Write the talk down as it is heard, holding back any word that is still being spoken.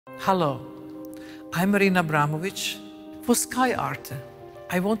Hello, I'm Marina Abramovic. For Sky Art,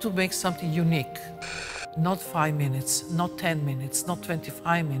 I want to make something unique. Not 5 minutes, not 10 minutes, not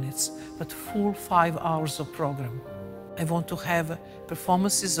 25 minutes, but full 5 hours of program. I want to have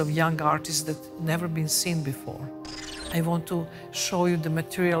performances of young artists that never been seen before. I want to show you the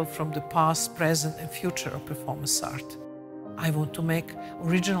material from the past, present and future of performance art. I want to make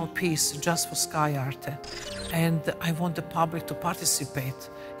original piece just for Sky Art, and I want the public to participate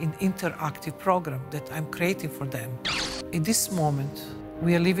in interactive program that I'm creating for them. In this moment,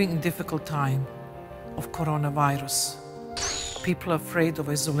 we are living in difficult time of coronavirus. People are afraid of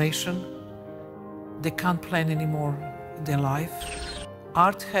isolation. They can't plan anymore their life.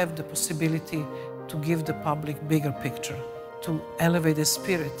 Art have the possibility to give the public bigger picture, to elevate the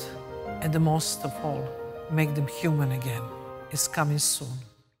spirit, and the most of all, make them human again. It's coming soon.